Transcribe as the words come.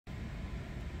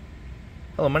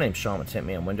Hello, my name's Sean with Tint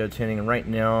Window Tinting, and right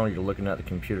now you're looking at the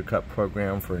Computer Cut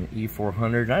program for an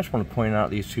E400. And I just want to point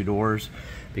out these two doors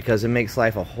because it makes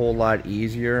life a whole lot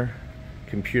easier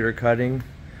computer cutting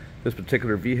this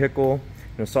particular vehicle.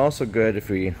 And it's also good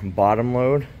if we bottom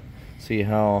load. See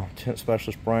how Tint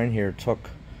Specialist Brian here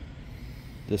took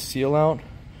the seal out.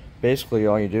 Basically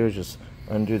all you do is just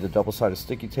undo the double-sided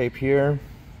sticky tape here,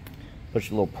 put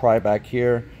your little pry back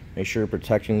here, make sure you're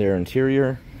protecting their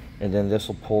interior, and then this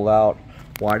will pull out.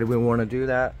 Why do we want to do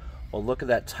that? Well, look at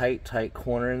that tight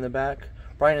corner in the back.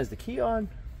 Brian, is the key on?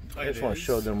 I just want to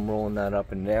show them rolling that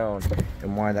up and down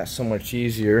and why that's so much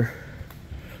easier.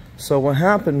 So what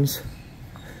happens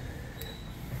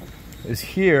is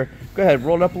here, go ahead,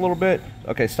 roll it up a little bit.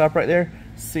 Okay, stop right there.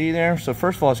 See there? So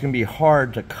first of all, it's going to be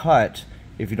hard to cut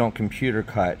if you don't computer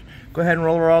cut. Go ahead and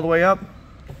roll her all the way up.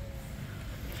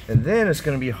 And then it's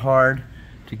going to be hard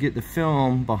to get the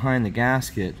film behind the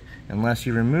gasket unless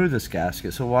you remove this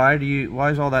gasket. So why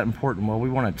is all that important? Well, we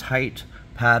want a tight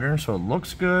pattern so it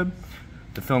looks good.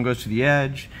 The film goes to the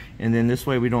edge, and then this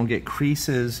way we don't get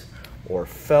creases or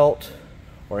felt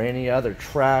or any other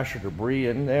trash or debris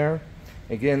in there.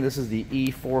 Again, this is the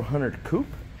E400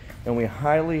 Coupe, and we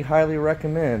highly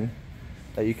recommend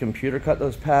that you computer cut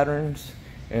those patterns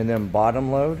and then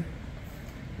bottom load.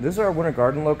 This is our Winter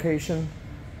Garden location.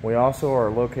 We also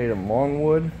are located in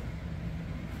Longwood,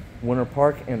 Winter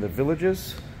Park, and the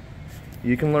Villages.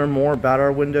 You can learn more about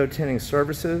our window tinting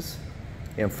services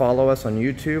and follow us on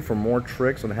YouTube for more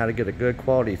tricks on how to get a good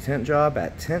quality tint job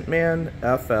at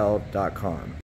tintmanfl.com.